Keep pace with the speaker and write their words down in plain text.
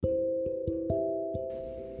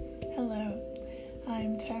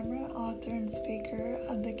speaker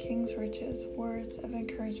of the King's Riches, words of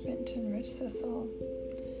encouragement to enrich the soul.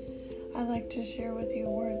 I like to share with you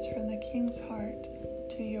words from the King's heart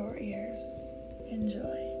to your ears.